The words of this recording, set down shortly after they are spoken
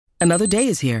Another day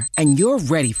is here, and you're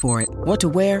ready for it. What to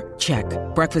wear? Check.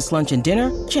 Breakfast, lunch, and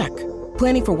dinner? Check.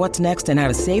 Planning for what's next and how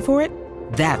to save for it?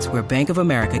 That's where Bank of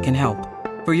America can help.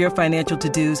 For your financial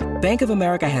to-dos, Bank of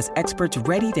America has experts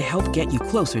ready to help get you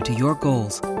closer to your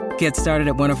goals. Get started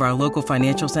at one of our local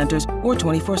financial centers or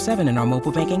 24/7 in our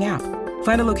mobile banking app.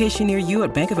 Find a location near you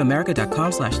at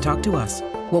bankofamerica.com/talktous.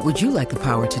 What would you like the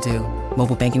power to do?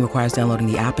 Mobile banking requires downloading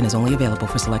the app and is only available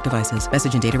for select devices.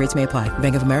 Message and data rates may apply.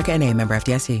 Bank of America N.A., member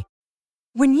FDIC.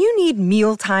 When you need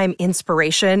mealtime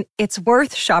inspiration, it's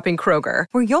worth shopping Kroger,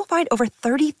 where you'll find over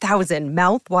 30,000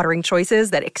 mouth-watering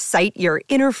choices that excite your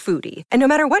inner foodie. And no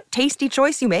matter what tasty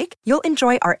choice you make, you'll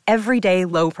enjoy our everyday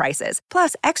low prices,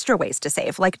 plus extra ways to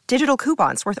save, like digital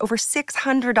coupons worth over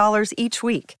 $600 each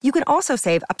week. You can also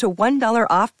save up to $1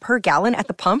 off per gallon at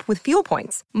the pump with fuel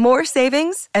points. More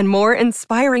savings and more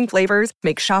inspiring flavors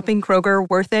make shopping Kroger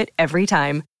worth it every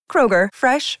time. Kroger,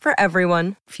 fresh for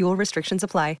everyone. Fuel restrictions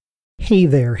apply. Hey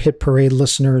there, Hit Parade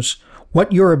listeners.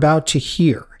 What you're about to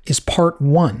hear is part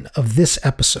 1 of this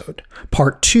episode.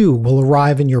 Part 2 will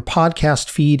arrive in your podcast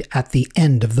feed at the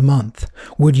end of the month.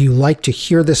 Would you like to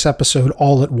hear this episode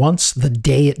all at once, the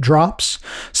day it drops?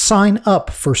 Sign up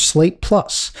for Slate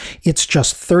Plus. It's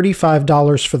just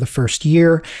 $35 for the first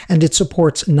year, and it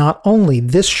supports not only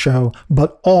this show,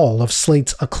 but all of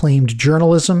Slate's acclaimed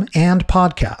journalism and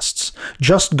podcasts.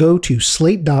 Just go to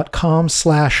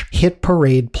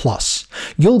slate.com/hitparadeplus.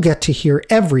 You'll get to hear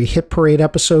every Hit Parade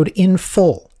episode in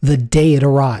full the day it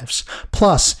arrives,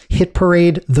 plus Hit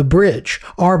Parade The Bridge,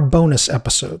 our bonus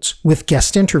episodes with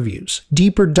guest interviews,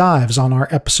 deeper dives on our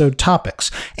episode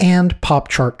topics, and pop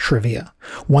chart trivia.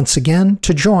 Once again,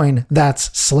 to join,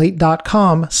 that's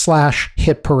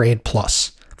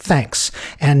slate.com/hitparadeplus. Thanks.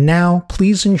 And now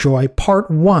please enjoy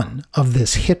part 1 of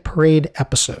this Hit Parade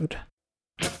episode.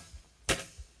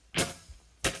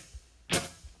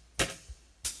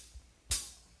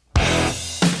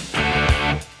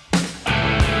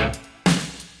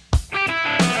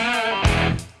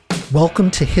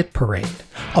 Welcome to Hit Parade,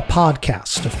 a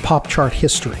podcast of pop chart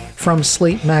history from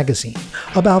Slate Magazine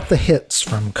about the hits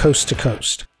from coast to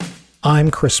coast.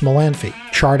 I'm Chris Molanphy,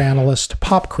 chart analyst,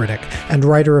 pop critic, and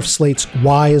writer of Slate's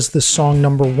Why Is This Song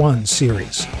Number 1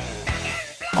 series.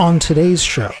 On today's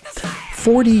show,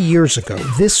 40 years ago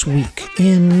this week,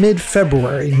 in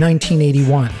mid-February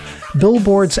 1981,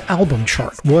 Billboard's album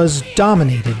chart was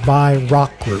dominated by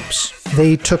rock groups.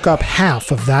 They took up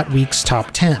half of that week's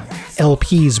top 10.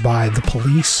 LPs by The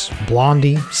Police,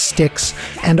 Blondie, Styx,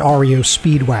 and REO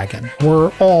Speedwagon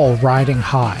were all riding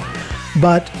high.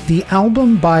 But the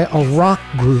album by a rock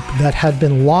group that had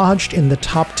been lodged in the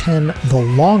top 10 the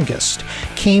longest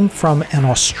came from an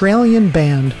Australian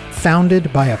band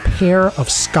founded by a pair of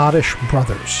Scottish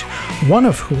brothers, one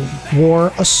of whom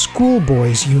wore a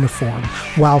schoolboy's uniform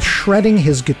while shredding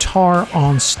his guitar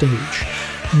on stage.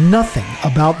 Nothing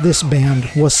about this band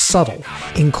was subtle,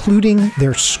 including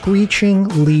their screeching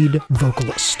lead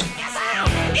vocalist.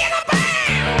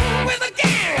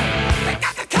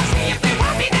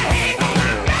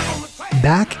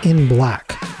 Back in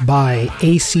Black by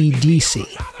AC/DC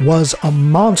was a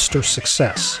monster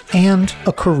success and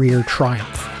a career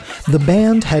triumph. The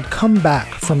band had come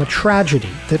back from a tragedy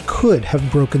that could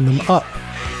have broken them up.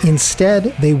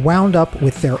 Instead, they wound up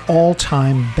with their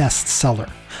all-time bestseller.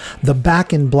 The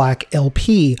Back in Black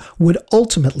LP would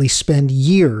ultimately spend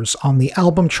years on the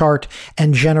album chart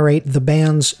and generate the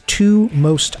band's 2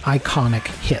 most iconic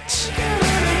hits.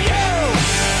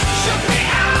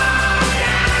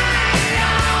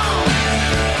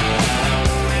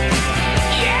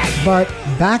 But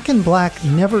Back in Black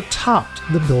never topped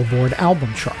the Billboard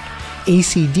album chart.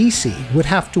 AC/DC would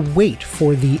have to wait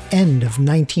for the end of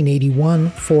 1981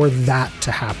 for that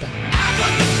to happen.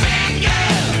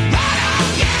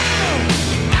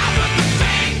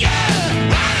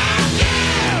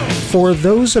 For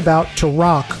Those About to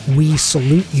Rock, We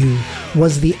Salute You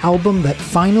was the album that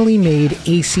finally made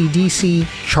AC/DC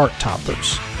chart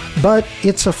toppers. But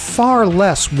it's a far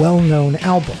less well-known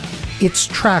album. Its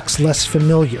tracks less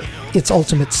familiar, its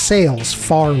ultimate sales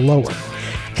far lower.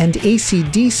 And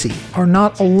AC/DC are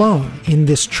not alone in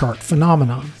this chart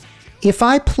phenomenon. If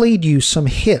I played you some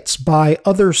hits by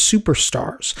other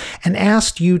superstars and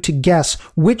asked you to guess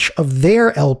which of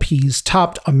their LPs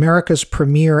topped America's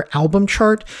premier album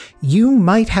chart, you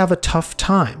might have a tough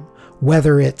time,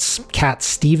 whether it's Cat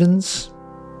Stevens,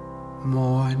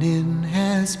 Morning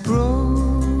has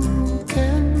broken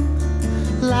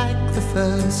like the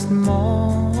first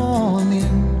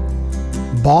morning,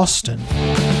 Boston,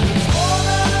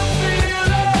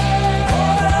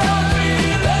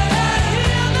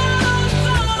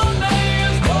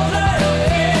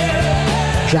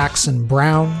 Jack Hendrix and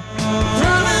Browne,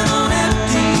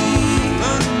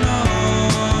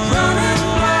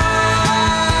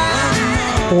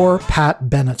 or Pat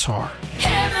Benatar.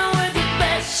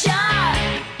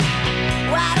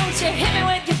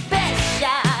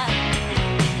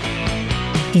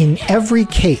 In every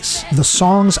case, the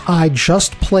songs I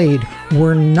just played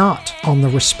were not on the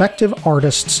respective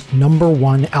artist's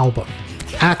 #1 album.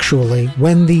 Actually,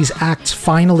 when these acts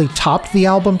finally topped the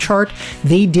album chart,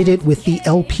 they did it with the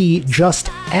LP just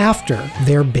after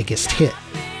their biggest hit.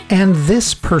 And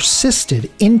this persisted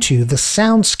into the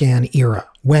SoundScan era,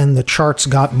 when the charts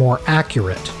got more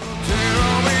accurate.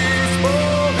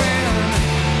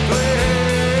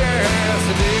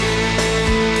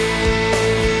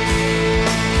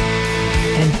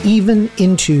 And even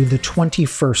into the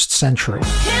 21st century.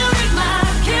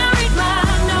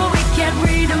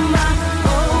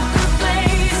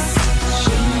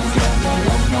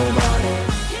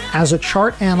 As a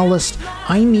chart analyst,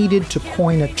 I needed to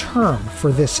coin a term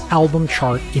for this album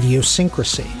chart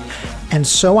idiosyncrasy. And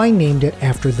so I named it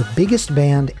after the biggest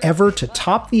band ever to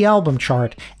top the album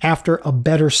chart after a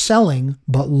better selling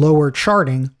but lower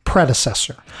charting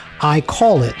predecessor. I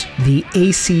call it the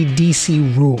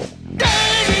AC/DC rule.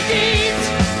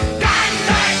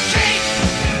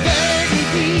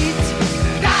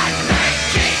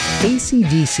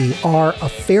 AC/DC are a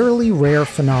fairly rare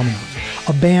phenomenon,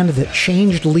 a band that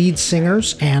changed lead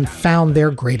singers and found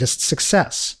their greatest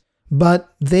success. But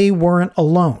they weren't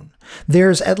alone.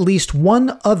 There's at least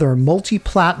one other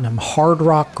multi-platinum hard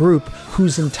rock group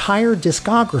whose entire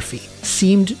discography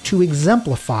seemed to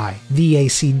exemplify the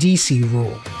AC/DC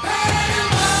rule.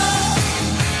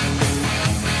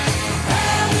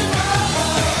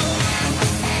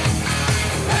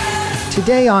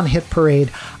 Today on Hit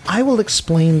Parade, I will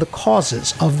explain the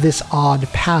causes of this odd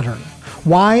pattern.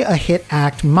 Why a hit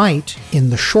act might, in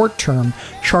the short term,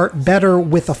 chart better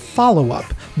with a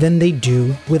follow-up than they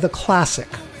do with a classic.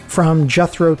 From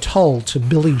Jethro Tull to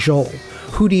Billy Joel,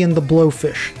 Hootie and the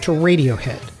Blowfish to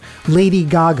Radiohead, Lady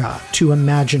Gaga to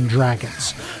Imagine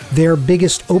Dragons. Their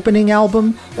biggest opening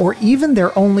album, or even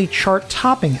their only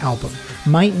chart-topping album,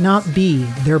 might not be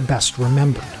their best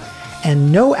remembered.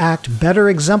 And no act better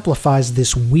exemplifies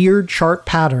this weird chart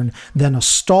pattern than a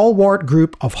stalwart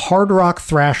group of hard rock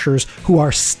thrashers who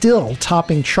are still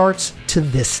topping charts to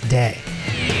this day.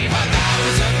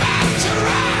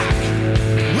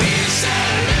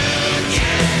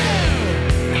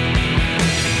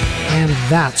 And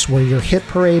that's where your Hit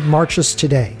Parade marches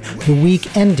today, the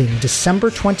week ending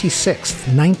December 26th,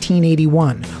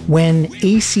 1981, when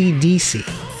AC/DC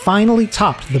finally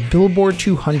topped the Billboard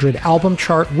 200 album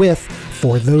chart with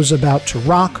For Those About to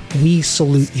Rock, We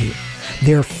Salute You,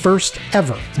 their first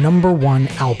ever #1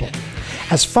 album.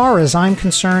 As far as I'm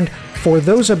concerned, For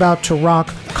Those About to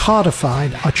Rock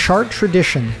codified a chart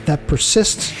tradition that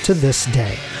persists to this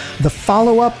day, the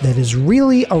follow-up that is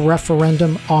really a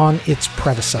referendum on its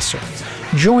predecessor.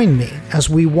 Join me as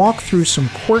we walk through some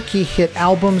quirky hit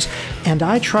albums, and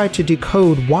I try to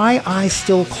decode why I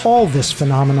still call this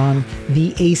phenomenon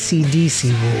the AC/DC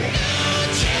rule.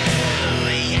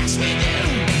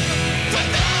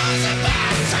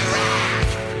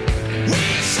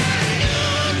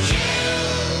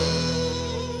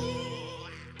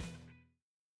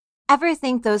 Ever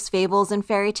think those fables and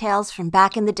fairy tales from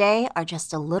back in the day are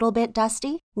just a little bit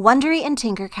dusty? Wondery and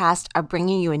Tinkercast are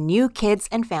bringing you a new kids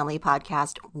and family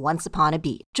podcast, Once Upon a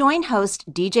Beat. Join host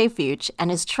DJ Fuchs and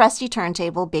his trusty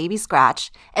turntable Baby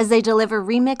Scratch as they deliver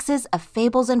remixes of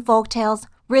fables and folktales,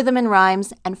 rhythm and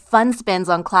rhymes, and fun spins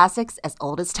on classics as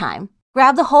old as time.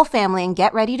 Grab the whole family and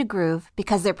get ready to groove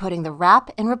because they're putting the rap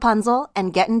in Rapunzel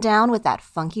and getting down with that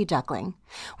funky duckling.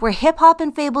 Where hip-hop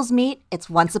and fables meet, it's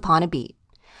Once Upon a Beat.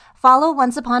 Follow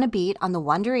Once Upon a Beat on the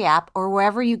Wondery app or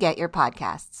wherever you get your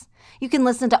podcasts. You can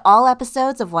listen to all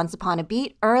episodes of Once Upon a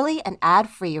Beat early and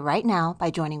ad-free right now by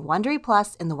joining Wondery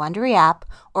Plus in the Wondery app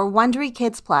or Wondery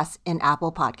Kids Plus in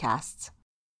Apple Podcasts.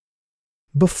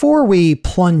 Before we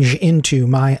plunge into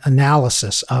my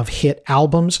analysis of hit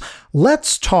albums,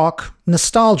 let's talk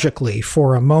nostalgically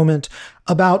for a moment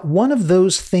about one of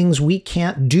those things we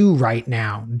can't do right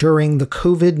now during the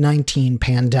COVID-19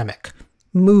 pandemic: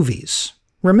 movies.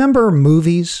 Remember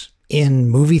movies in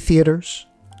movie theaters?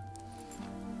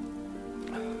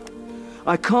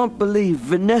 I can't believe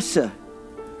Vanessa,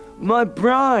 my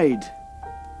bride,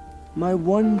 my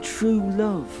one true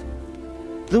love,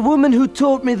 the woman who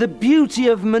taught me the beauty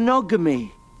of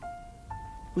monogamy,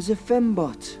 was a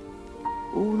fembot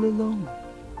all along.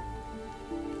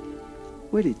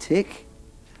 Wait a tick.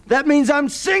 That means I'm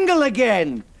single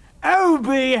again! Oh,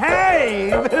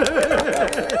 behave!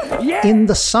 Yeah. In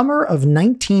the summer of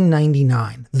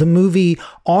 1999, the movie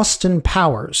Austin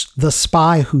Powers, The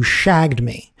Spy Who Shagged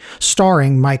Me,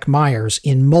 starring Mike Myers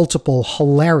in multiple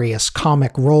hilarious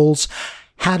comic roles,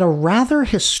 had a rather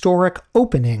historic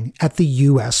opening at the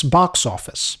US box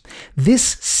office. This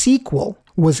sequel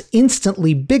was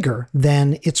instantly bigger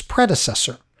than its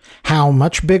predecessor. How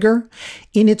much bigger?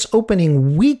 In its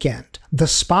opening weekend, The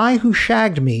Spy Who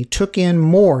Shagged Me took in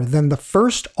more than the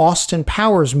first Austin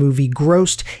Powers movie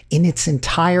grossed in its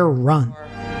entire run.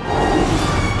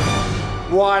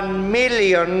 $1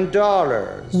 million.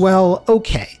 Well,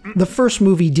 okay, the first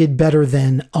movie did better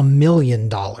than $1 million,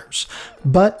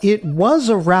 but it was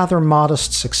a rather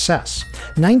modest success.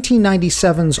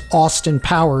 1997's Austin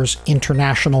Powers,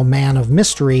 International Man of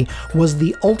Mystery, was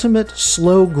the ultimate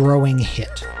slow-growing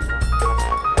hit.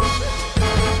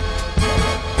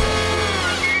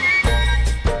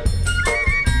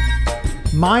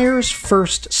 Myers'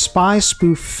 first spy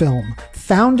spoof film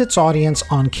found its audience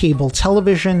on cable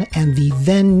television and the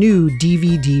then new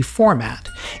DVD format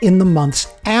in the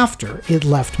months after it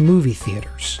left movie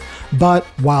theaters. But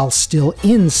while still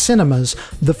in cinemas,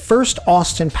 the first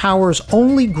Austin Powers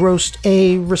only grossed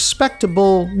a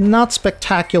respectable, not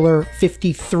spectacular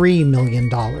 $53 million.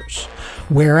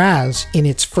 Whereas in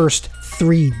its first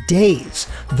 3 days,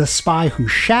 The Spy Who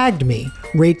Shagged Me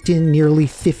raked in nearly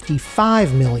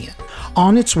 $55 million,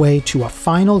 on its way to a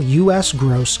final US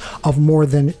gross of more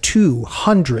than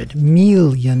 $200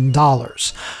 million.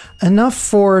 Enough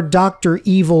for Dr.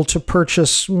 Evil to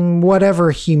purchase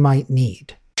whatever he might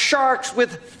need. Sharks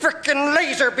with frickin'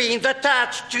 laser beams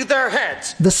attached to their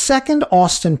heads. The second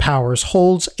Austin Powers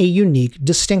holds a unique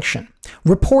distinction.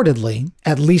 Reportedly,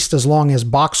 at least as long as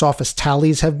box office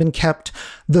tallies have been kept,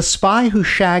 The Spy Who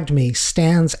Shagged Me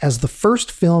stands as the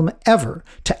first film ever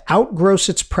to outgross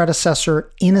its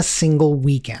predecessor in a single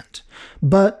weekend.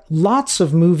 But lots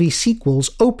of movie sequels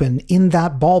open in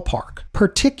that ballpark,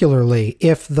 particularly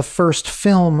if the first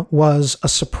film was a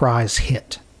surprise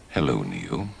hit. Hello,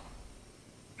 Neil.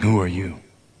 Who are you?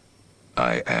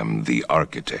 I am the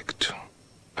architect.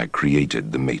 I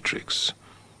created the Matrix.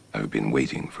 I've been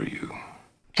waiting for you.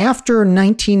 After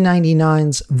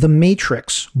 1999's The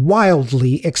Matrix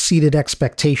wildly exceeded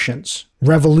expectations,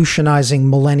 revolutionizing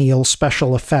millennial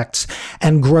special effects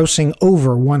and grossing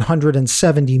over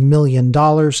 $170 million,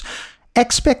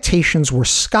 expectations were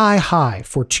sky high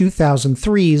for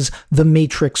 2003's The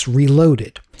Matrix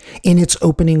Reloaded. In its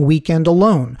opening weekend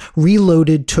alone,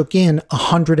 Reloaded took in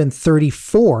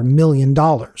 $134 million.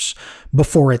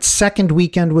 Before its second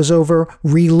weekend was over,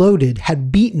 Reloaded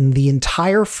had beaten the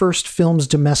entire first film's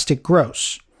domestic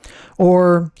gross.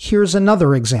 Or here's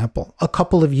another example, a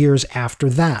couple of years after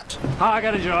that. I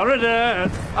got a jar of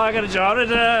dirt, I got a jar of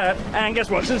dirt, and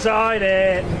guess what's inside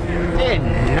it?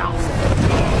 Enough.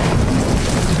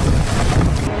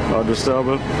 I'll disturb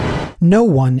it. No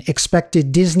one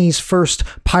expected Disney's first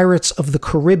Pirates of the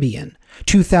Caribbean,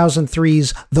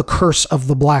 2003's The Curse of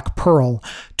the Black Pearl,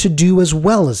 to do as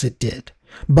well as it did.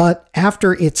 But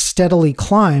after it steadily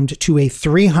climbed to a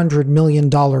 $300 million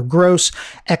gross,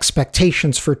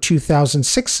 expectations for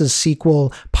 2006's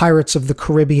sequel, Pirates of the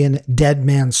Caribbean Dead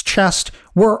Man's Chest,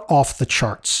 were off the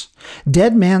charts.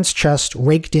 Dead Man's Chest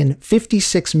raked in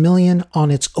 $56 million on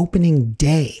its opening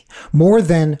day, more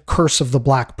than Curse of the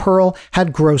Black Pearl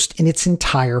had grossed in its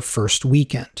entire first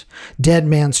weekend. Dead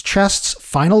Man's Chest's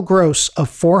final gross of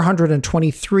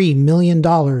 $423 million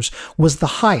was the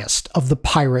highest of the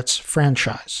Pirates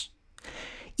franchise.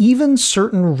 Even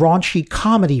certain raunchy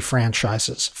comedy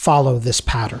franchises follow this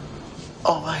pattern.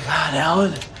 Oh my God,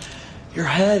 Alan, your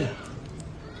head.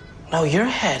 No, your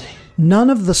head. None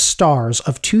of the stars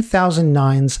of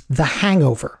 2009's The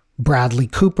Hangover, Bradley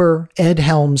Cooper, Ed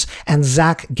Helms, and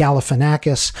Zach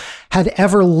Galifianakis, had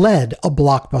ever led a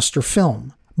blockbuster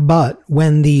film. But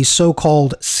when the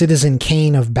so-called Citizen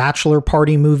Kane of bachelor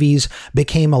party movies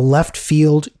became a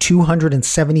left-field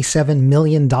 $277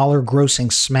 million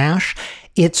grossing smash,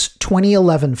 its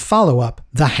 2011 follow-up,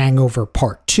 The Hangover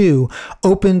Part 2,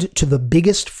 opened to the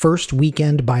biggest first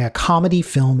weekend by a comedy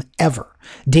film ever,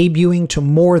 debuting to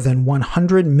more than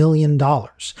 $100 million,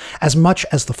 as much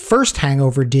as the first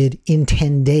Hangover did in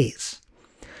 10 days.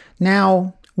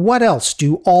 Now, what else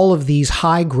do all of these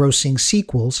high-grossing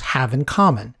sequels have in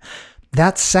common?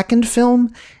 That second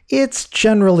film, it's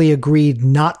generally agreed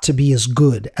not to be as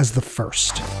good as the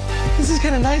first. This is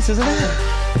kind of nice, isn't it?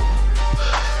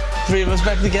 Three of us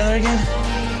back together again?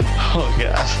 Oh,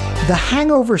 gosh. The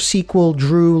Hangover sequel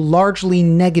drew largely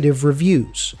negative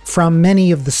reviews from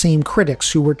many of the same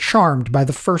critics who were charmed by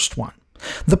the first one.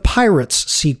 The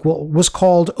Pirates sequel was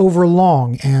called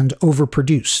overlong and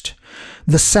overproduced.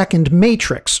 The second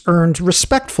Matrix earned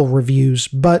respectful reviews,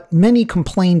 but many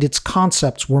complained its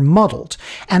concepts were muddled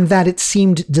and that it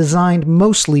seemed designed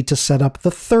mostly to set up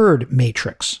the third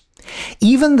Matrix.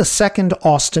 Even the second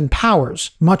Austin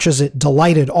Powers, much as it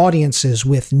delighted audiences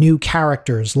with new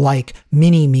characters like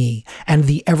Mini-Me and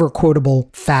the ever-quotable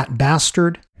Fat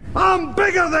Bastard. I'm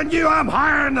bigger than you, I'm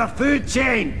higher in the food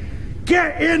chain.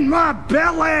 Get in my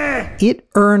belly! It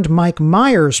earned Mike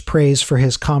Myers praise for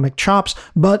his comic chops,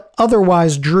 but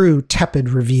otherwise drew tepid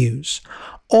reviews.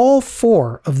 All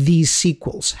four of these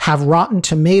sequels have Rotten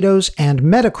Tomatoes and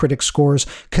Metacritic scores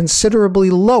considerably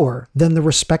lower than the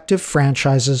respective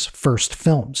franchise's first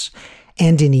films.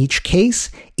 And in each case,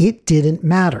 it didn't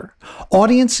matter.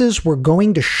 Audiences were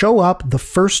going to show up the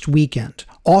first weekend,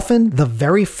 often the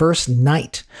very first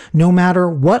night, no matter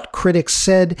what critics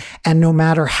said and no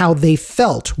matter how they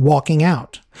felt walking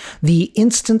out. The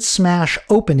instant smash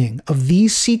opening of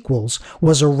these sequels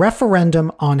was a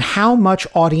referendum on how much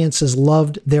audiences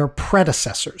loved their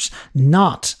predecessors,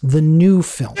 not the new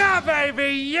film. Yeah,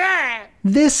 baby, yeah!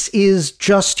 This is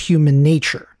just human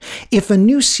nature. If a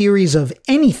new series of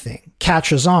anything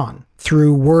catches on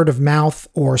through word of mouth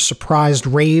or surprised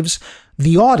raves,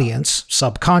 the audience,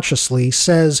 subconsciously,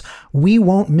 says, we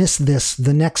won't miss this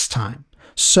the next time.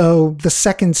 So the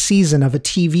second season of a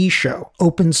TV show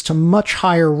opens to much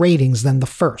higher ratings than the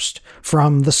first,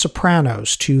 from The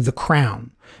Sopranos to The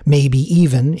Crown, maybe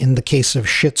even, in the case of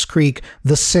Schitt's Creek,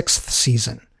 the sixth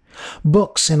season.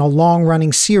 Books in a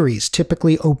long-running series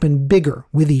typically open bigger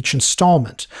with each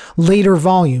installment. Later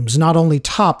volumes not only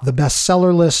top the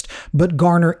bestseller list, but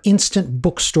garner instant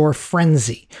bookstore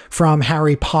frenzy, from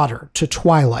Harry Potter to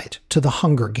Twilight to The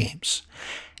Hunger Games.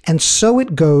 And so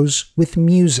it goes with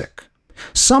music.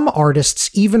 Some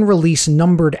artists even release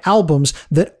numbered albums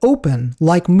that open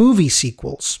like movie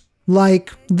sequels,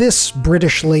 like this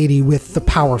British lady with the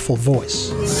powerful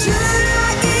voice.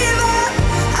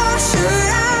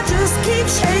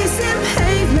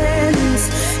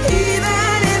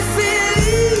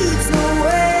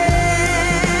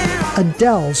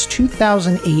 Adele's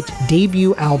 2008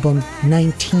 debut album,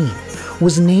 19,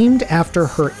 was named after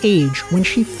her age when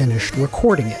she finished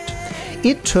recording it.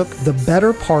 It took the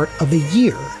better part of a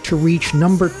year to reach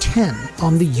number 10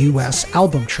 on the US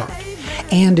album chart,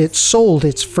 and it sold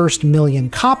its first million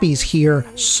copies here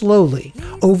slowly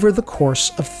over the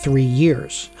course of 3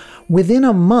 years. Within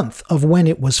a month of when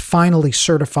it was finally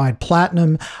certified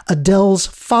platinum, Adele's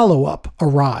follow-up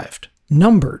arrived,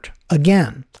 numbered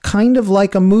again, kind of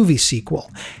like a movie sequel,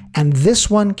 and this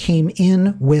one came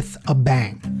in with a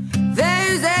bang.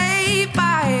 There's a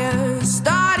fire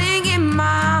starting in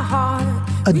my heart.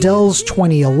 Adele's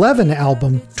 2011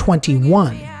 album,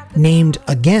 21, named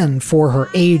again for her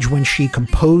age when she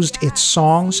composed its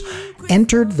songs,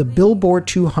 entered the Billboard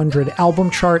 200 album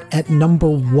chart at number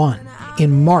 1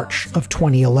 in March of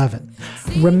 2011.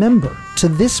 Remember, to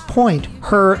this point,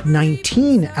 her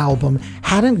 19 album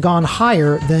hadn't gone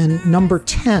higher than number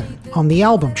 10 on the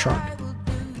album chart.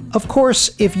 Of course,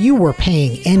 if you were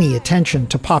paying any attention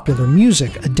to popular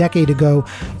music a decade ago,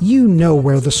 you know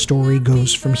where the story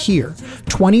goes from here.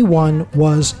 21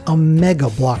 was a mega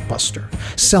blockbuster,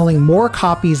 selling more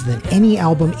copies than any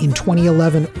album in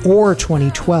 2011 or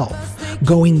 2012,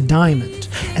 going diamond,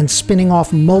 and spinning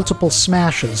off multiple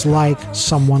smashes like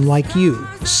Someone Like You,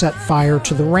 Set Fire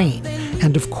to the Rain,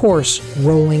 and of course,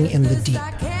 Rolling in the Deep.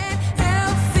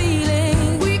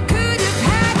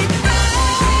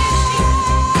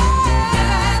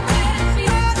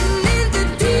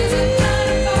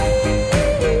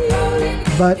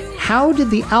 But how did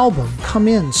the album come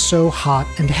in so hot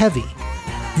and heavy?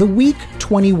 The week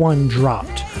 21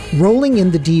 dropped, Rolling in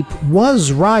the Deep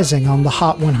was rising on the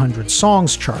Hot 100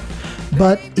 Songs chart,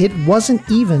 but it wasn't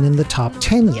even in the top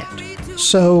 10 yet.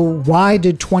 So why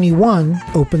did 21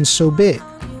 open so big?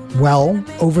 Well,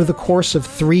 over the course of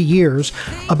 3 years,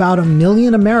 about 1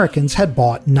 million Americans had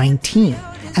bought 19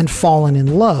 and fallen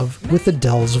in love with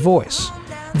Adele's voice.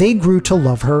 They grew to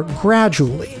love her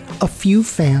gradually, a few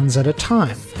fans at a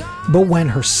time. But when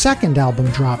her second album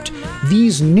dropped,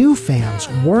 these new fans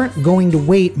weren't going to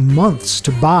wait months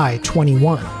to buy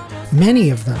 21.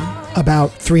 Many of them,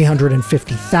 about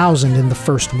 350,000 in the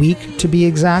first week to be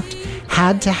exact,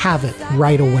 had to have it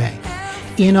right away.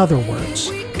 In other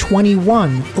words,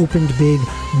 21 opened big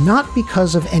not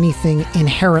because of anything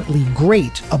inherently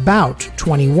great about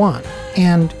 21,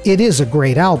 and it is a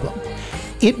great album.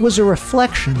 It was a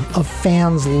reflection of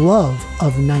fans' love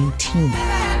of 19.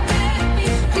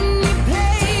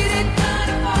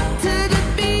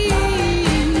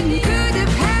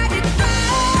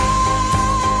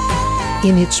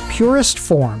 In its purest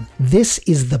form, this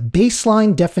is the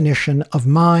baseline definition of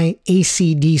my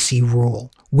AC/DC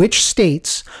rule, which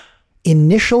states,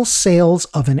 initial sales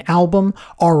of an album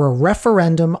are a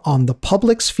referendum on the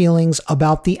public's feelings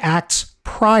about the act's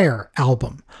prior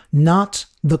album, not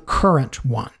the current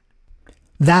one.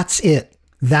 That's it.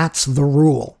 That's the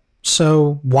rule.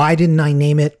 So why didn't I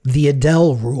name it the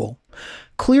Adele rule?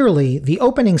 Clearly, the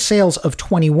opening sales of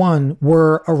 21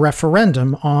 were a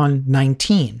referendum on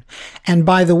 19. And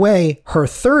by the way, her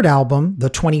third album,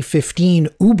 the 2015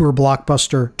 uber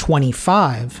blockbuster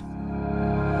 25,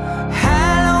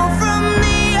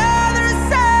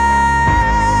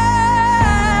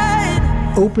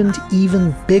 opened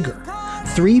even bigger.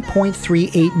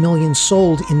 3.38 million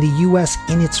sold in the US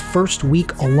in its first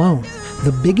week alone,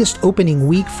 the biggest opening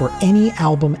week for any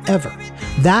album ever.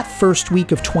 That first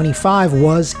week of 25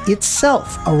 was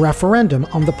itself a referendum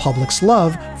on the public's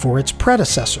love for its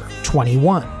predecessor,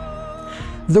 21.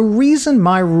 The reason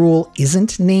my rule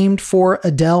isn't named for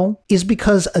Adele is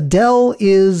because Adele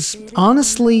is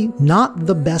honestly not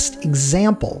the best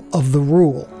example of the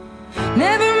rule.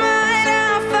 Never mind,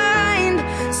 I'll find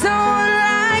someone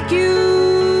like you.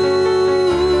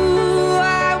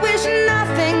 I wish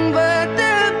nothing but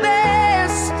the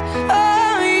best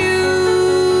of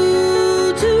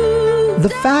you too. The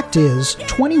fact is,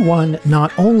 21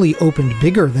 not only opened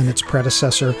bigger than its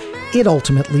predecessor, it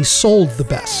ultimately sold the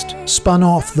best, spun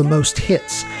off the most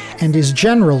hits, and is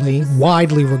generally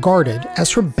widely regarded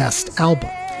as her best album.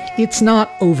 It's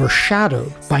not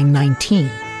overshadowed by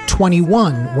 19.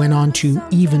 21 went on to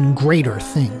even greater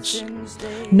things.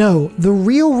 No, the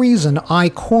real reason I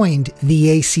coined the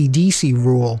AC/DC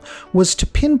rule was to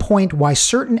pinpoint why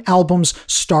certain albums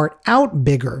start out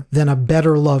bigger than a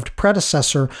better-loved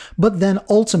predecessor, but then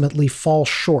ultimately fall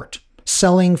short,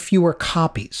 selling fewer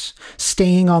copies,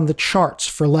 staying on the charts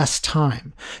for less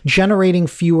time, generating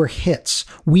fewer hits,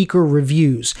 weaker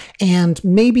reviews, and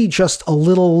maybe just a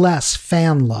little less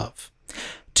fan love.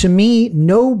 To me,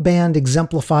 no band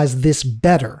exemplifies this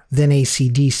better than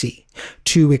AC/DC.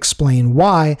 To explain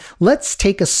why, let's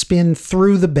take a spin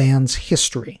through the band's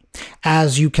history.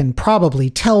 As you can probably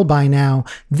tell by now,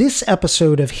 this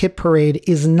episode of Hit Parade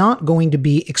is not going to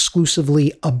be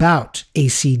exclusively about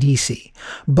AC/DC,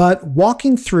 but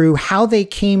walking through how they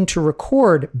came to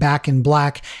record Back in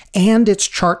Black and its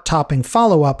chart-topping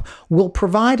follow-up will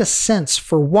provide a sense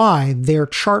for why their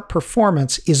chart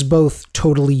performance is both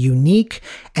totally unique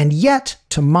and yet,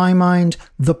 to my mind,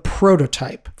 the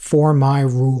prototype for my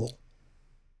rule.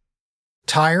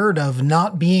 Tired of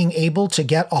not being able to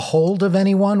get a hold of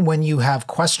anyone when you have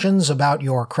questions about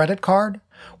your credit card?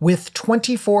 With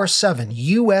 24/7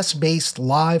 US-based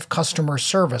live customer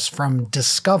service from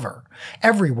Discover,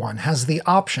 everyone has the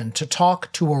option to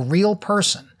talk to a real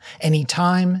person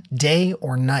anytime, day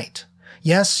or night.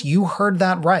 Yes, you heard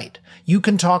that right. You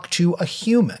can talk to a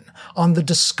human on the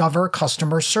Discover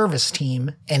customer service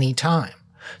team anytime.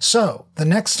 So, the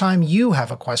next time you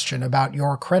have a question about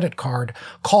your credit card,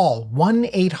 call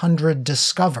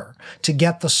 1-800-DISCOVER to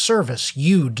get the service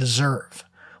you deserve.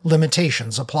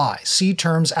 Limitations apply. See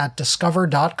terms at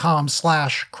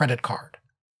discover.com/creditcard.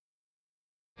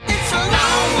 It's a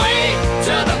long way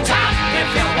to the top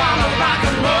if you wanna rock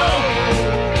and roll.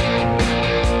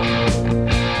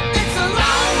 It's a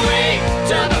long way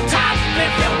to the top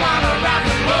if you wanna rock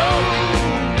and roll.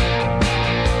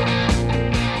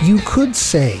 You could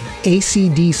say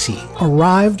AC/DC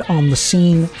arrived on the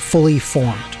scene fully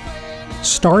formed.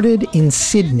 Started in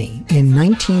Sydney in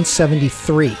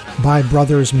 1973 by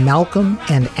brothers Malcolm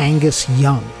and Angus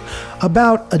Young,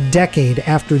 about a decade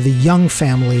after the Young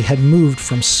family had moved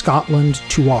from Scotland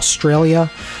to Australia.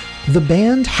 The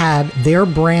band had their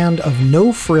brand of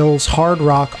no-frills hard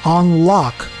rock on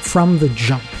lock from the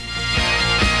jump.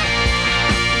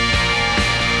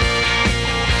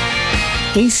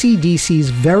 AC/DC's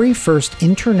very first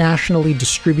internationally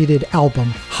distributed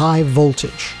album, High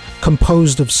Voltage,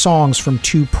 composed of songs from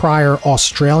two prior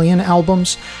Australian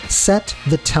albums, set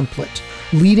the template,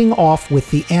 leading off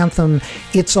with the anthem,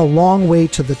 "It's a Long Way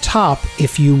to the Top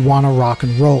If You Wanna Rock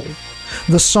and Roll."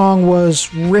 The song was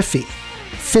riffy,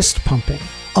 fist-pumping,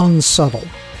 unsubtle,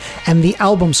 and the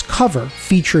album's cover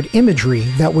featured imagery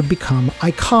that would become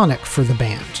iconic for the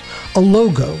band. A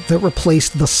logo that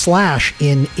replaced the slash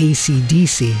in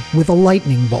AC/DC with a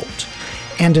lightning bolt,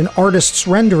 and an artist's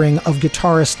rendering of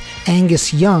guitarist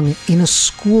Angus Young in a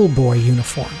schoolboy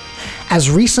uniform. As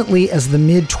recently as the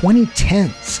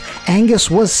mid-2010s,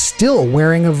 Angus was still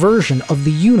wearing a version of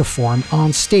the uniform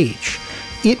on stage.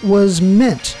 It was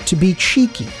meant to be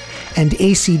cheeky, and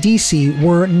AC/DC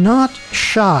were not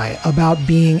shy about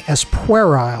being as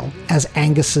puerile as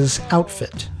Angus's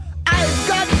outfit. I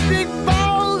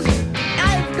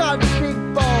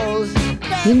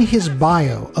In his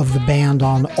bio of the band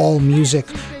on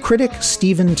AllMusic, critic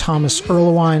Stephen Thomas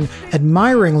Erlewine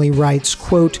admiringly writes,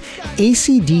 quote,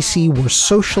 AC/DC were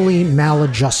socially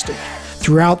maladjusted.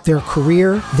 Throughout their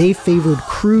career, they favored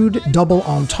crude double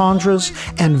entendres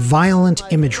and violent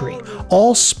imagery,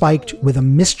 all spiked with a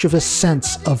mischievous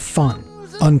sense of fun,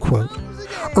 unquote.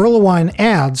 Erlewine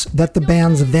adds that the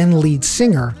band's then lead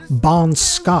singer, Bon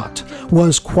Scott,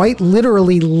 was quite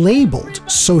literally labeled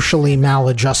socially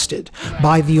maladjusted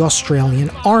by the Australian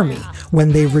Army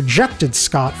when they rejected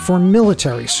Scott for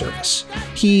military service.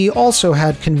 He also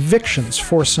had convictions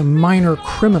for some minor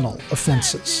criminal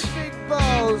offenses.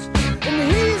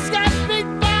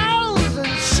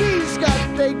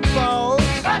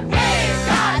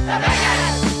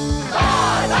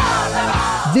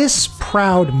 This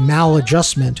proud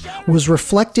maladjustment was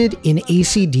reflected in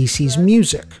AC/DC's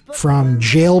music, from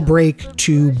Jailbreak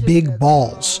to Big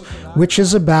Balls, which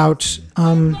is about,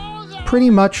 pretty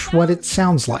much what it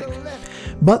sounds like.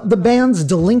 But the band's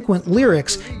delinquent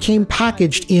lyrics came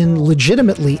packaged in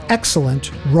legitimately excellent,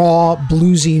 raw,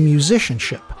 bluesy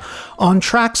musicianship. On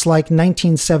tracks like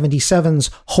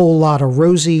 1977's Whole Lotta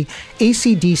Rosie,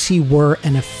 AC/DC were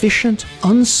an efficient,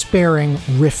 unsparing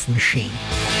riff machine.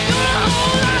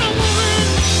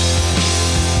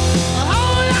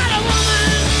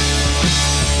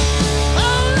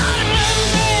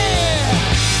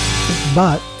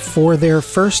 But for their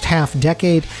first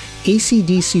half-decade,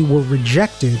 AC/DC were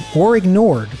rejected or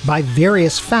ignored by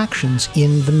various factions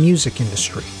in the music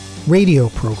industry. Radio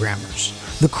programmers,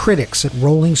 the critics at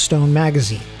Rolling Stone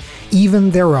magazine,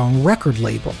 even their own record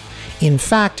label. In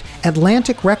fact,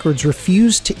 Atlantic Records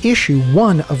refused to issue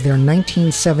one of their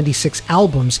 1976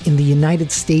 albums in the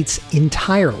United States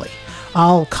entirely.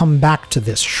 I'll come back to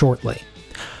this shortly.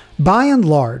 By and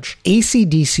large,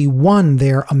 AC/DC won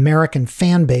their American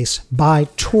fan base by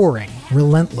touring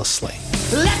relentlessly.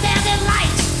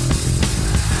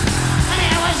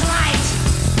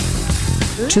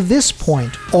 To this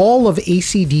point, all of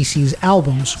AC/DC's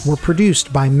albums were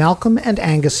produced by Malcolm and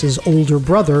Angus's older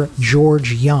brother,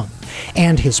 George Young,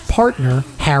 and his partner,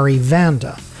 Harry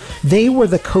Vanda. They were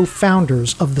the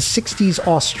co-founders of the 60s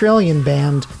Australian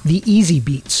band The Easy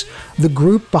Beats, the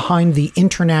group behind the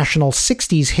international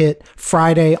 60s hit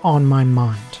Friday on My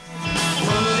Mind.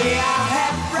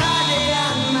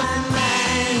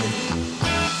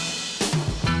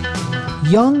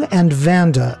 Young and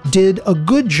Vanda did a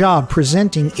good job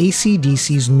presenting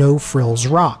AC/DC's no-frills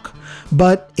rock,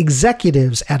 but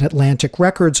executives at Atlantic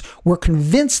Records were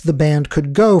convinced the band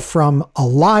could go from a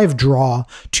live draw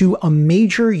to a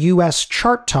major US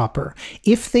chart topper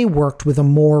if they worked with a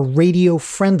more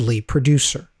radio-friendly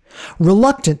producer.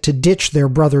 Reluctant to ditch their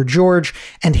brother George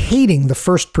and hating the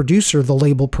first producer the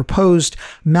label proposed,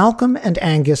 Malcolm and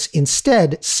Angus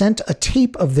instead sent a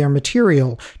tape of their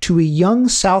material to a young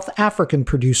South African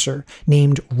producer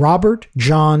named Robert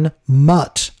John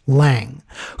Mutt Lang,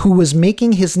 who was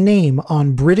making his name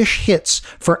on British hits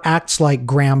for acts like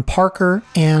Graham Parker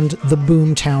and the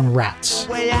Boomtown Rats.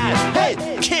 Hey,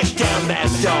 kick down that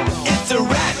door, it's a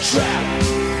rat trap,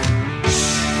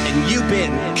 and you've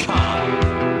been caught.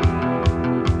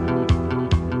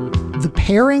 The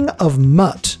pairing of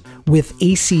Mutt with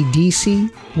AC/DC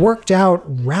worked out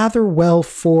rather well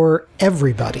for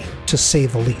everybody, to say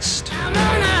the least.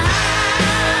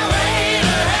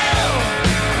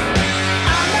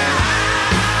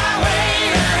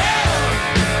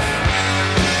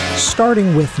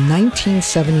 Starting with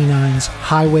 1979's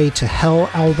Highway to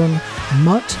Hell album,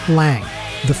 Mutt Lang,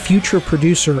 the future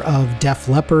producer of Def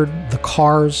Leppard, The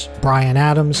Cars, Bryan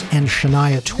Adams, and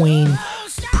Shania Twain,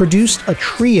 produced a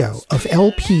trio of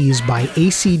LPs by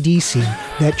AC/DC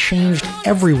that changed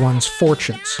everyone's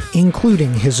fortunes,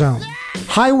 including his own.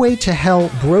 Highway to Hell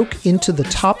broke into the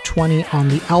top 20 on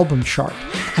the album chart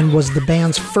and was the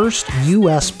band's first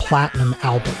US platinum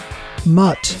album.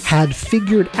 Mutt had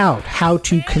figured out how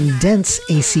to condense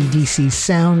AC/DC's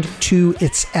sound to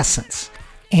its essence,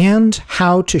 and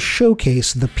how to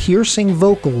showcase the piercing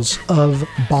vocals of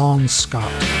Bon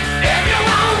Scott.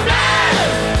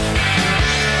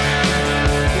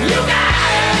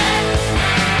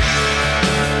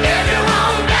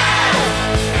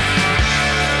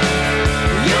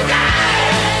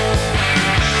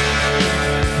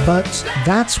 But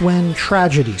that's when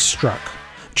tragedy struck.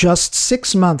 Just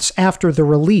 6 months after the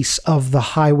release of the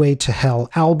Highway to Hell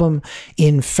album,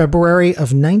 in February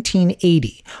of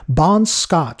 1980, Bon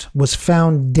Scott was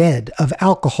found dead of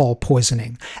alcohol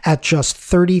poisoning at just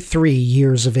 33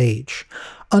 years of age.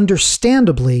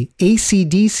 Understandably,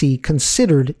 AC/DC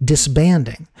considered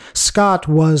disbanding. Scott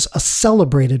was a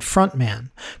celebrated frontman,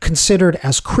 considered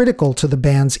as critical to the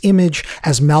band's image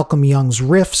as Malcolm Young's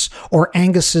riffs or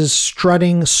Angus's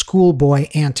strutting schoolboy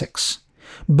antics.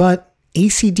 But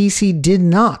AC/DC did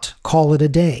not call it a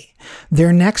day.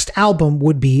 Their next album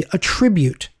would be a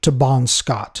tribute to Bon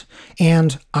Scott,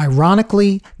 and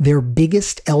ironically, their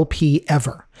biggest LP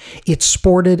ever. It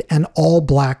sported an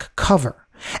all-black cover,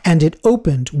 and it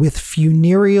opened with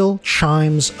funereal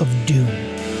chimes of doom.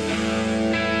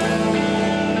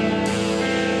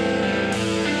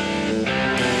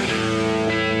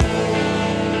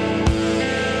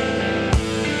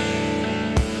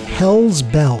 Hell's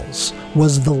Bells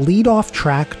was the lead-off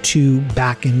track to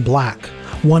Back in Black,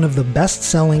 one of the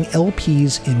best-selling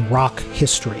LPs in rock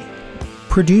history.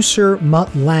 Producer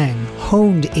Mutt Lange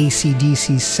honed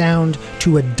AC/DC's sound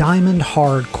to a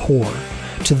diamond-hard core.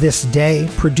 To this day,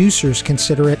 producers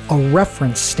consider it a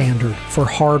reference standard for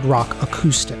hard rock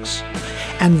acoustics.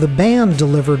 And the band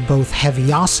delivered both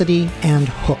heaviosity and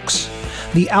hooks.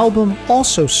 The album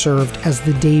also served as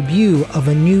the debut of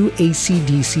a new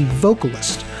AC/DC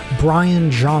vocalist,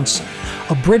 Brian Johnson,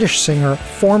 a British singer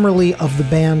formerly of the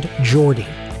band Geordie.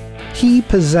 He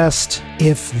possessed,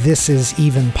 if this is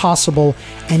even possible,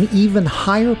 an even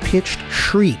higher-pitched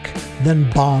shriek than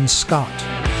Bon Scott.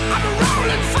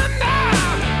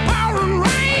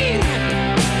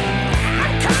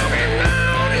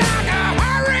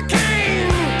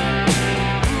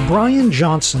 Brian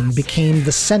Johnson became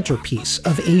the centerpiece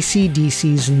of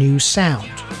AC/DC's new sound,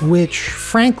 which,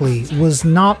 frankly, was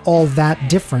not all that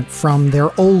different from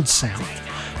their old sound.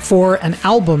 For an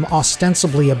album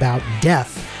ostensibly about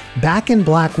death, Back in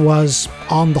Black was,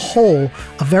 on the whole,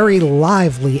 a very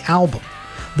lively album.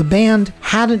 The band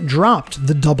hadn't dropped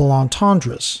the double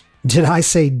entendres. Did I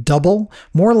say double?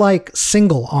 More like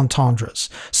single entendres,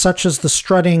 such as the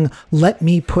strutting "Let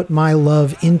Me Put My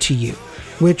Love Into You,"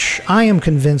 which I am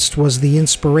convinced was the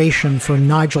inspiration for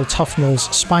Nigel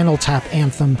Tufnell's Spinal Tap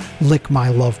anthem "Lick My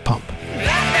Love Pump."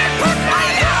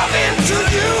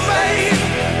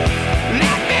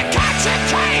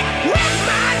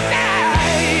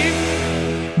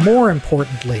 More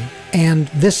importantly, and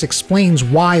this explains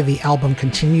why the album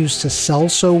continues to sell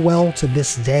so well to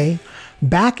this day,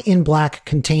 Back in Black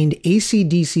contained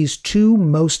AC/DC's two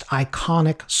most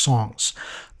iconic songs.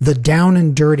 The down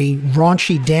and dirty,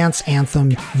 raunchy dance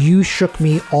anthem, You Shook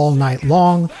Me All Night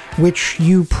Long, which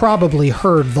you probably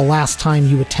heard the last time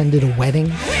you attended a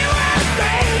wedding.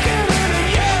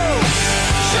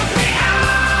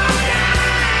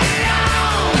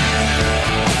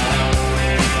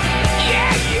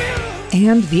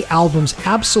 And the album's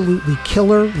absolutely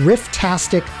killer,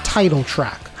 riff-tastic title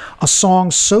track, a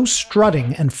song so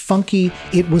strutting and funky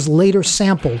it was later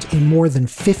sampled in more than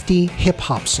 50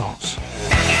 hip-hop songs.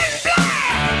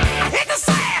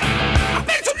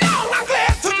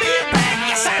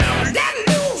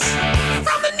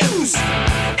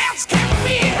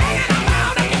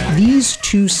 These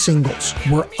two singles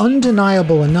were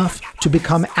undeniable enough to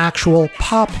become actual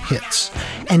pop hits,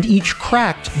 and each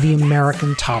cracked the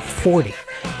American Top 40.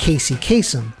 Casey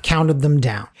Kasem counted them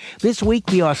down. This week,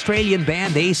 the Australian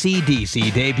band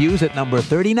AC/DC debuts at number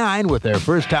 39 with their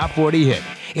first Top 40 hit.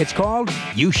 It's called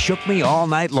You Shook Me All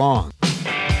Night Long.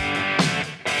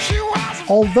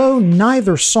 Although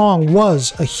neither song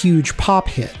was a huge pop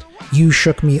hit, You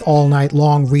Shook Me All Night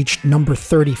Long reached number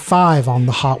 35 on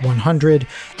the Hot 100,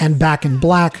 and Back in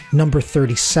Black, number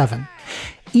 37.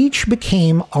 Each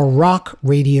became a rock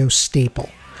radio staple.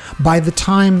 By the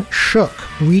time Shook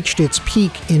reached its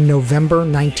peak in November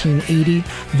 1980,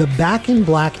 the Back in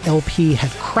Black LP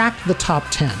had cracked the top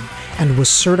 10 and was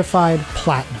certified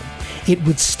platinum. It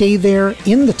would stay there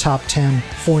in the top 10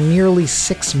 for nearly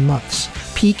 6 months,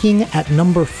 peaking at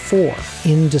number 4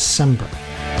 in December.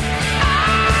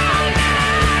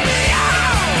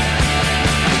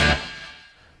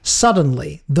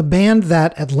 Suddenly, the band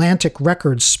that Atlantic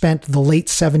Records spent the late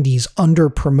 70s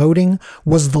under-promoting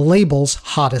was the label's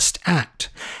hottest act.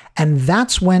 And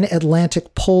that's when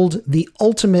Atlantic pulled the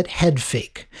ultimate head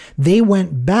fake. They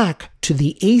went back to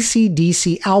the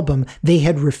AC/DC album they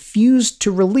had refused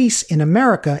to release in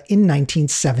America in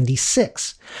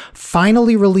 1976.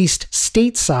 Finally released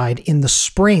stateside in the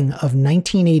spring of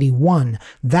 1981,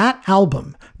 that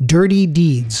album, Dirty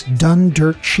Deeds Done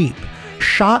Dirt Cheap,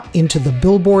 shot into the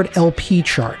Billboard LP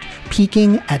chart,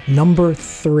 peaking at number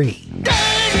 3.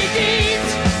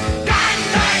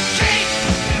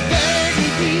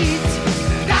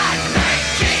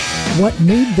 What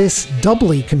made this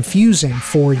doubly confusing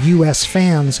for US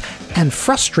fans and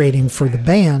frustrating for the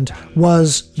band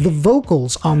was the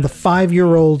vocals on the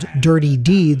 5-year-old Dirty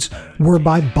Deeds were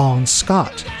by Bon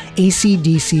Scott,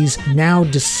 AC/DC's now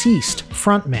deceased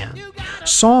frontman.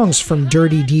 Songs from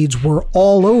Dirty Deeds were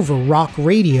all over rock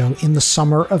radio in the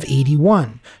summer of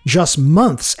 '81, just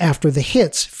months after the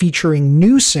hits featuring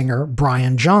new singer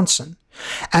Brian Johnson.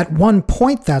 At one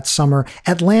point that summer,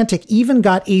 Atlantic even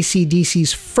got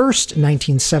AC/DC's first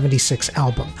 1976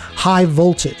 album, High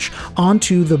Voltage,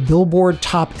 onto the Billboard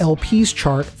Top LPs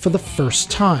chart for the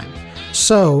first time.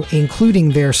 So, including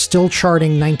their still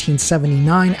charting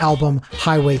 1979 album,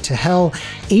 Highway to Hell,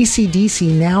 AC/DC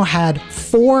now had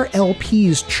 4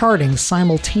 LPs charting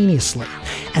simultaneously,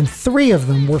 and 3 of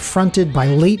them were fronted by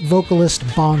late vocalist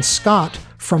Bon Scott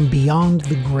from Beyond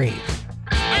the Grave.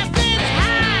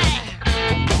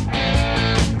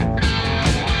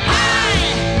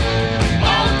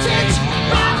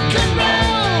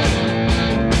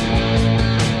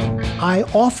 I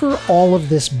offer all of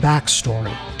this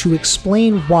backstory to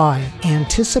explain why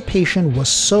anticipation was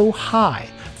so high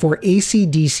for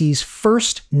AC/DC's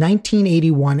first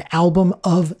 1981 album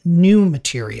of new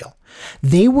material.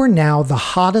 They were now the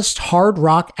hottest hard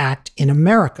rock act in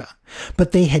America,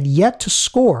 but they had yet to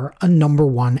score a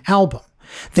 #1 album.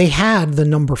 They had the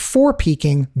 #4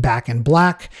 peaking Back in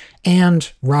Black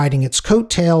and, riding its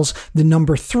coattails, the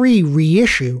 #3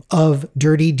 reissue of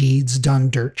Dirty Deeds Done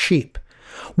Dirt Cheap.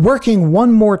 Working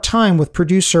one more time with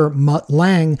producer Mutt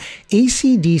Lange,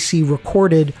 AC/DC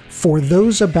recorded For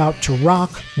Those About to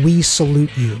Rock, We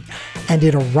Salute You, and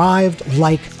it arrived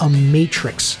like a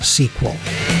Matrix sequel.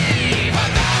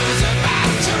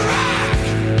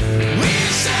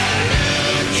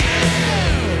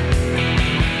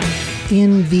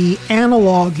 In the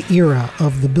analog era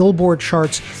of the Billboard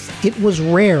charts, it was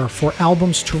rare for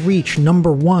albums to reach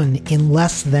 #1 in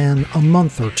less than a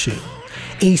month or two.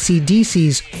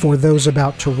 AC/DC's For Those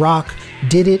About to Rock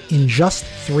did it in just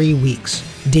 3 weeks,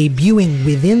 debuting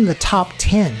within the top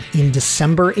 10 in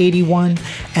December '81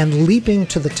 and leaping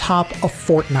to the top a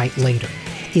fortnight later.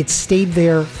 It stayed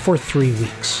there for 3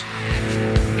 weeks.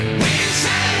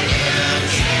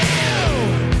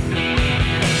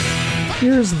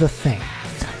 Here's the thing.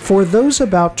 For Those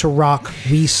About to Rock,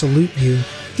 We Salute You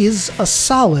is a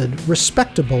solid,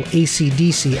 respectable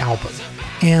AC/DC album.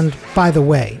 And, by the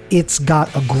way, it's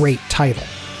got a great title.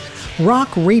 Rock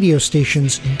radio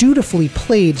stations dutifully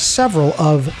played several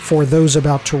of For Those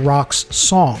About to Rock's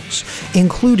songs,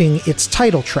 including its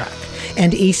title track,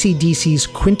 and AC/DC's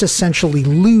quintessentially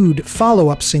lewd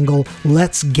follow-up single,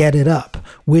 Let's Get It Up,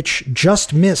 which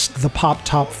just missed the Pop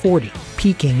Top 40,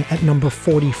 peaking at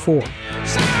 #44.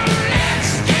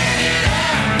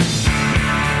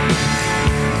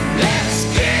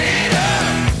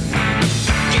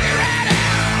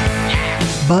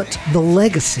 But the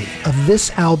legacy of this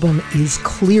album is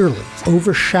clearly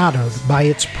overshadowed by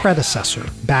its predecessor,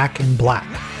 Back in Black.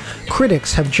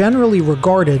 Critics have generally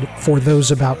regarded For Those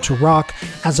About to Rock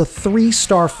as a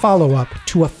 3-star follow-up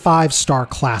to a 5-star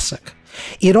classic.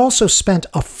 It also spent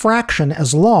a fraction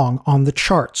as long on the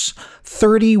charts,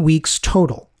 30 weeks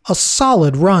total. A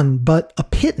solid run, but a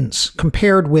pittance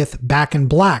compared with Back in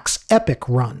Black's epic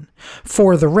run.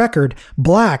 For the record,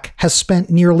 Black has spent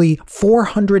nearly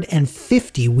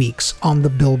 450 weeks on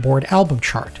the Billboard album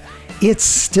chart. It's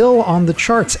still on the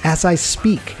charts as I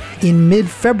speak in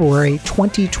mid-February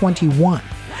 2021.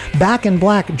 Back in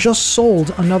Black just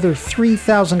sold another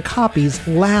 3,000 copies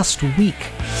last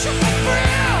week.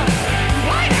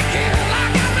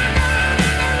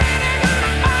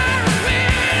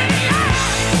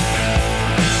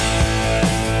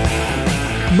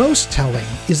 Most telling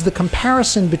is the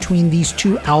comparison between these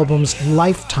two albums'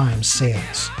 lifetime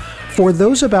sales. For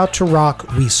Those About to Rock,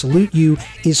 We Salute You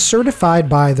is certified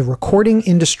by the Recording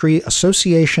Industry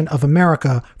Association of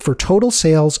America for total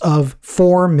sales of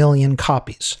 4 million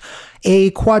copies. A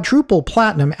quadruple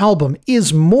platinum album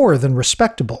is more than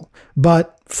respectable,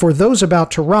 but For Those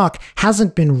About to Rock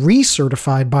hasn't been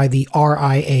recertified by the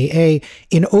RIAA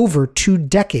in over 2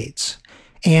 decades.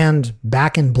 And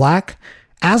Back in Black?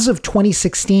 As of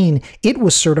 2016, it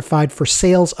was certified for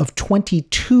sales of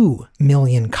 22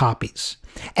 million copies.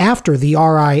 After the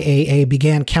RIAA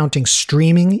began counting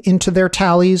streaming into their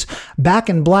tallies, Back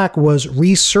in Black was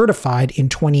recertified in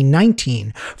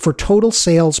 2019 for total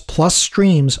sales plus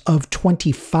streams of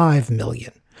 25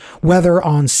 million. Whether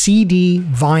on CD,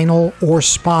 vinyl, or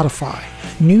Spotify,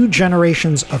 new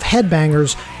generations of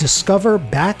headbangers discover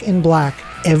Back in Black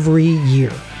every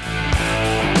year.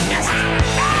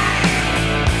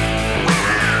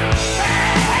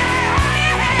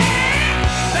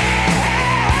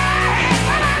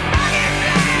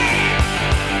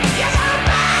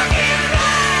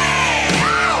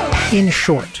 In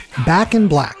short, Back in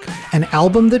Black, an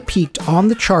album that peaked on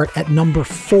the chart at number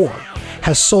 4,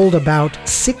 has sold about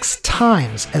 6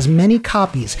 times as many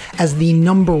copies as the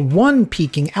number 1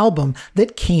 peaking album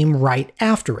that came right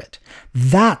after it.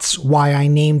 That's why I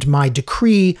named my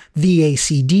decree the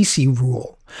AC/DC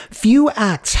rule. Few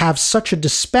acts have such a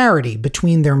disparity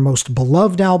between their most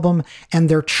beloved album and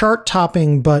their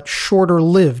chart-topping but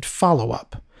shorter-lived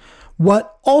follow-up.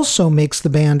 What also makes the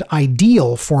band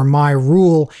ideal for my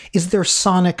rule is their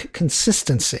sonic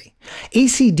consistency.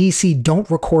 AC/DC don't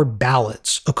record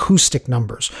ballads, acoustic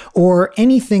numbers, or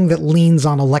anything that leans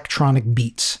on electronic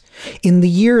beats. In the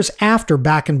years after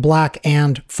Back in Black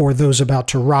and For Those About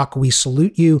to Rock, We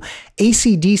Salute You,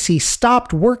 AC/DC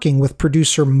stopped working with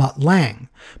producer Mutt Lange,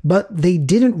 but they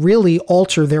didn't really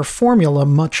alter their formula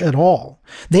much at all.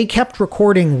 They kept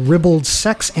recording ribald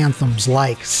sex anthems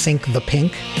like Sink the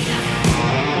Pink,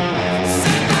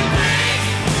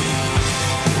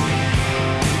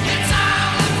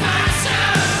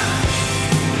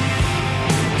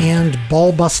 and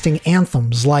ball-busting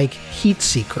anthems like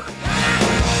Heatseeker.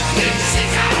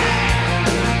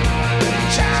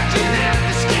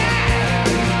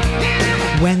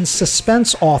 When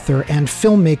suspense author and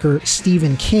filmmaker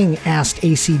Stephen King asked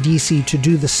AC/DC to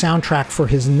do the soundtrack for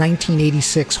his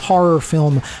 1986 horror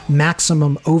film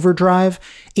Maximum Overdrive,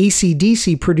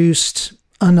 AC/DC produced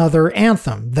another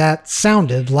anthem that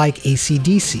sounded like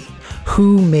AC/DC,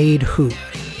 Who Made Who.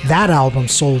 That album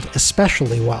sold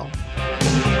especially well.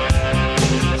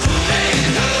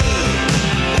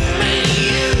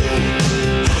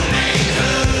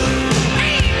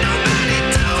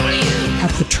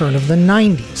 At the turn of the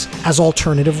 90s, as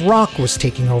alternative rock was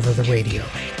taking over the radio,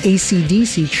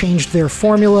 AC/DC changed their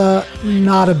formula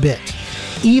not a bit.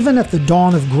 Even at the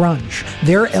dawn of grunge,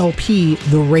 their LP,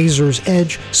 The Razor's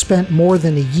Edge, spent more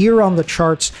than a year on the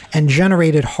charts and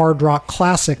generated hard rock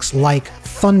classics like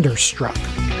Thunderstruck.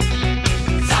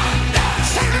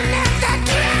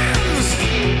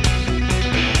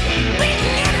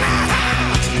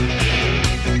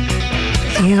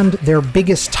 And their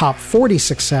biggest top 40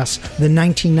 success, the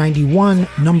 1991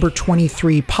 number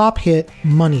 23 pop hit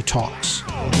Money Talks.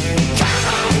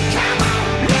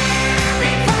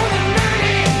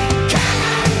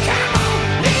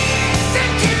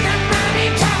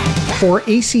 For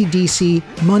AC/DC,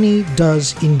 money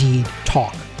does indeed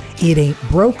talk. It ain't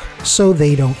broke, so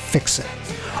they don't fix it.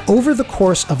 Over the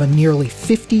course of a nearly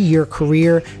 50-year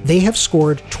career, they have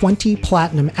scored 20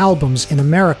 platinum albums in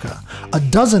America, a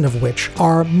dozen of which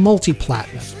are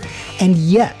multi-platinum. And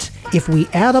yet, if we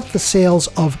add up the sales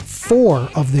of 4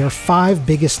 of their 5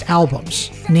 biggest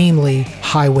albums, namely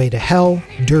Highway to Hell,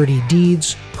 Dirty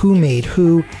Deeds, Who Made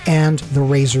Who, and The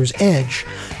Razor's Edge,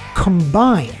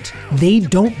 combined, they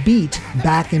don't beat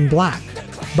Back in Black.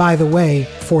 By the way,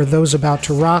 For Those About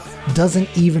to Rock doesn't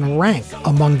even rank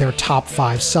among their top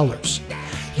 5 sellers.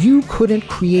 You couldn't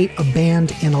create a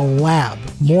band in a lab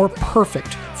more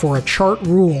perfect for a chart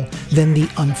rule than the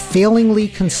unfailingly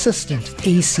consistent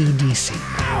AC/DC.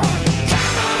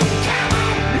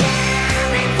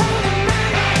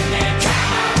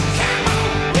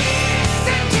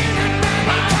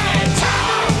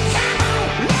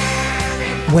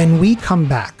 When we come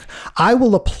back, I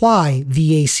will apply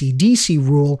the AC/DC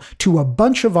rule to a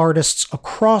bunch of artists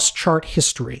across chart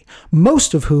history,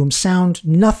 most of whom sound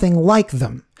nothing like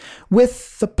them,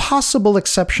 with the possible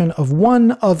exception of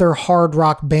one other hard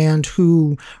rock band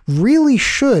who really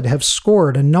should have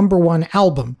scored a number 1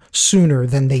 album sooner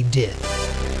than they did.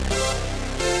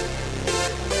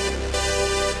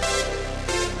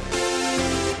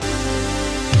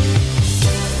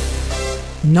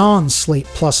 Non-Slate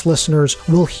Plus listeners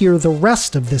will hear the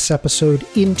rest of this episode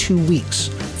in 2 weeks.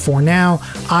 For now,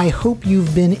 I hope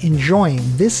you've been enjoying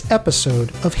this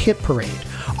episode of Hit Parade.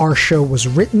 Our show was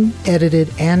written,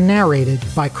 edited, and narrated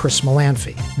by Chris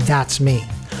Molanphy. That's me.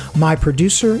 My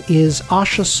producer is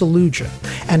Asha Saluja,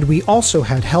 and we also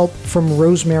had help from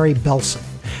Rosemary Belson.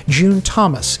 June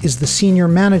Thomas is the senior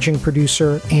managing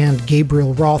producer and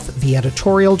Gabriel Roth the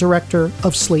editorial director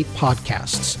of Slate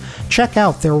Podcasts. Check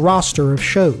out their roster of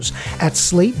shows at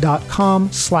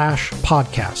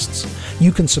slate.com/podcasts.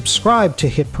 You can subscribe to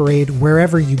Hit Parade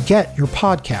wherever you get your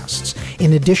podcasts,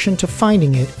 in addition to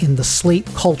finding it in the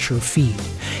Slate Culture feed.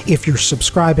 If you're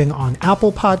subscribing on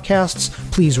Apple Podcasts,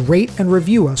 please rate and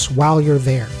review us while you're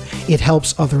there. It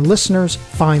helps other listeners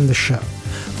find the show.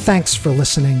 Thanks for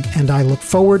listening, and I look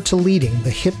forward to leading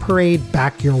the Hit Parade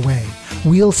back your way.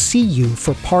 We'll see you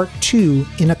for part 2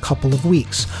 in a couple of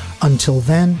weeks. Until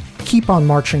then, keep on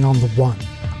marching on the one.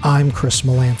 I'm Chris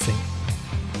Molanphy.